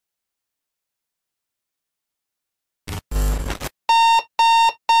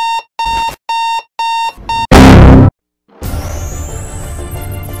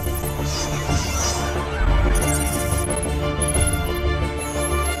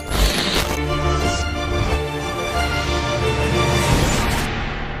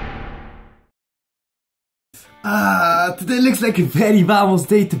Today looks like a very vamos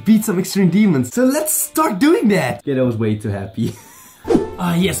day to beat some extreme demons. So let's start doing that. Okay, that was way too happy.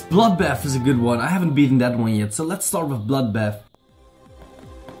 Yes, Bloodbath is a good one. I haven't beaten that one yet. So let's start with Bloodbath.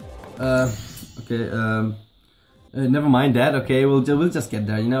 Never mind that. Okay, we'll just get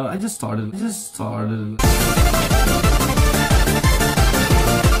there. You know, I just started.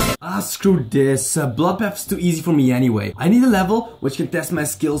 Screw this. Bloodbath's too easy for me anyway. I need a level which can test my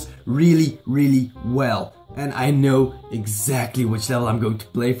skills really, really well. And I know exactly which level I'm going to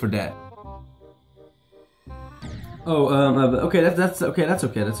play for that. Oh, okay, that's okay.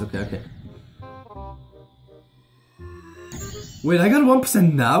 Wait, I got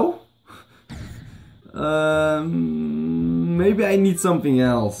 1% now? Maybe I need something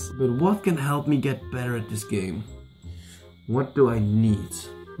else. But what can help me get better at this game? What do I need?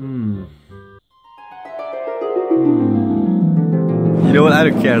 You know what? I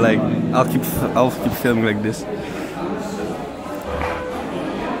don't care. Like, I'll keep filming like this.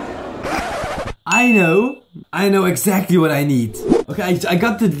 I know exactly what I need. Okay, I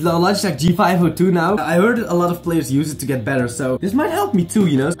got the Logitech G502 now. I heard a lot of players use it to get better, so this might help me too,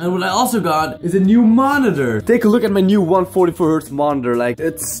 you know. And what I also got is a new monitor. Take a look at my new 144Hz monitor. Like,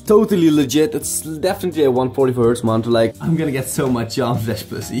 it's totally legit. It's definitely a 144Hz monitor. Like, I'm gonna get so much John Flash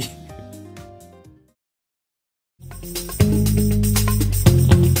pussy.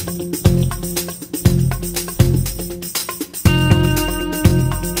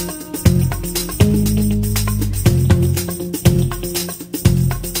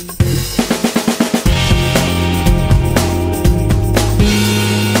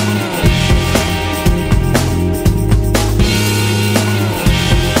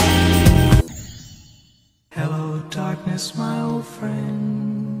 My old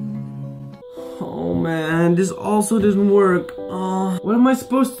friend. Oh man, this also didn't work. What am I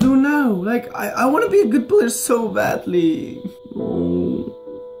supposed to do now? Like, I want to be a good player so badly. Oh.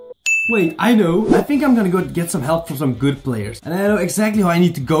 Wait, I know. I think I'm gonna go get some help from some good players. And I know exactly who I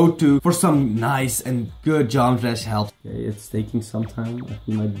need to go to for some nice and good John Flash help. Okay, it's taking some time.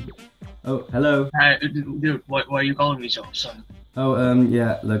 Oh, hello. Hey, dude, why are you calling me so, son? Oh,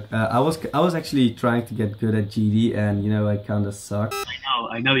 yeah, look, I was actually trying to get good at GD and, you know, I kinda suck.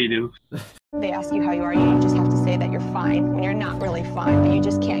 I know you do. They ask you how you are, you just have to say that you're fine when you're not really fine, but you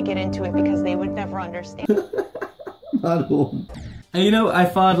just can't get into it because they would never understand. Not home. And you know, I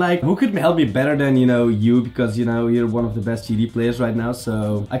thought like, who could help me better than, you know, you, because, you know, you're one of the best GD players right now,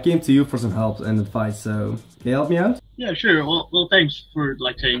 so I came to you for some help and advice, so can you help me out? Yeah, sure. Well, thanks for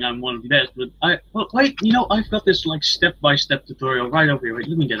like saying I'm one of the best, but wait, you know, I've got this like step-by-step tutorial right over here. Wait,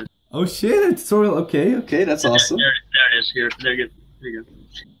 let me get it. Oh shit, a tutorial. Okay, that's awesome. There it is. Here, there you go.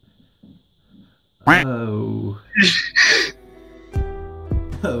 Oh.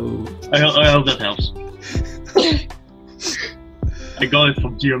 Oh. I hope that helps. I got it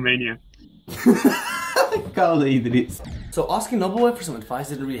from Geomania. So asking Knobbelboy for some advice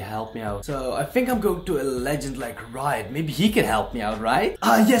didn't really help me out. So I think I'm going to a legend like Riot. Maybe he can help me out, right?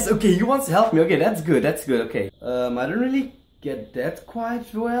 Yes, okay, he wants to help me. Okay, that's good, okay. I don't really get that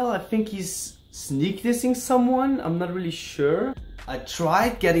quite well. I think he's sneak dissing someone. I'm not really sure. I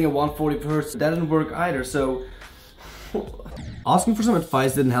tried getting a 140Hz. That didn't work either, so... asking for some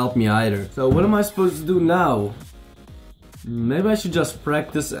advice didn't help me either. So what am I supposed to do now? Maybe I should just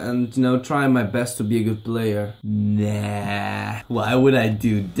practice and, you know, try my best to be a good player. Nah, why would I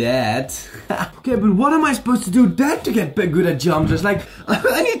do that? Okay, but what am I supposed to do then to get good at jump just like,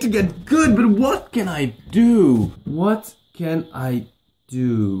 I need to get good, but what can I do? What can I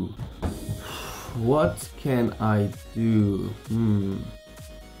do? What can I do?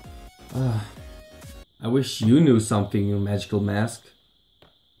 I wish you knew something, you magical mask.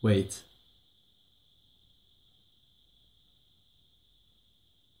 Wait.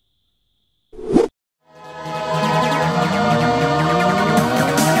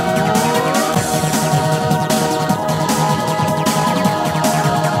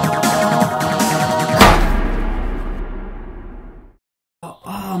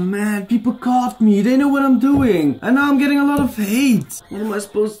 Oh man, people caught me. They know what I'm doing. And now I'm getting a lot of hate. What am I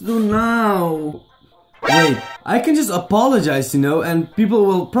supposed to do now? Wait, I can just apologize, you know, and people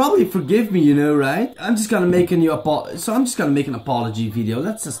will probably forgive me, you know, right? I'm just gonna make a new I'm just gonna make an apology video.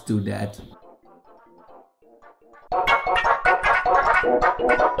 Let's just do that.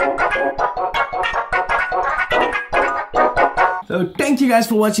 So thank you guys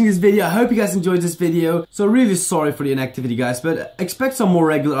for watching this video. I hope you guys enjoyed this video. So really sorry for the inactivity, guys, but expect some more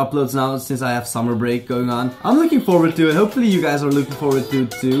regular uploads now since I have summer break going on. I'm looking forward to it. Hopefully you guys are looking forward to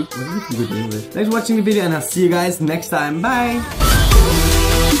it too. Thanks for watching the video and I'll see you guys next time. Bye!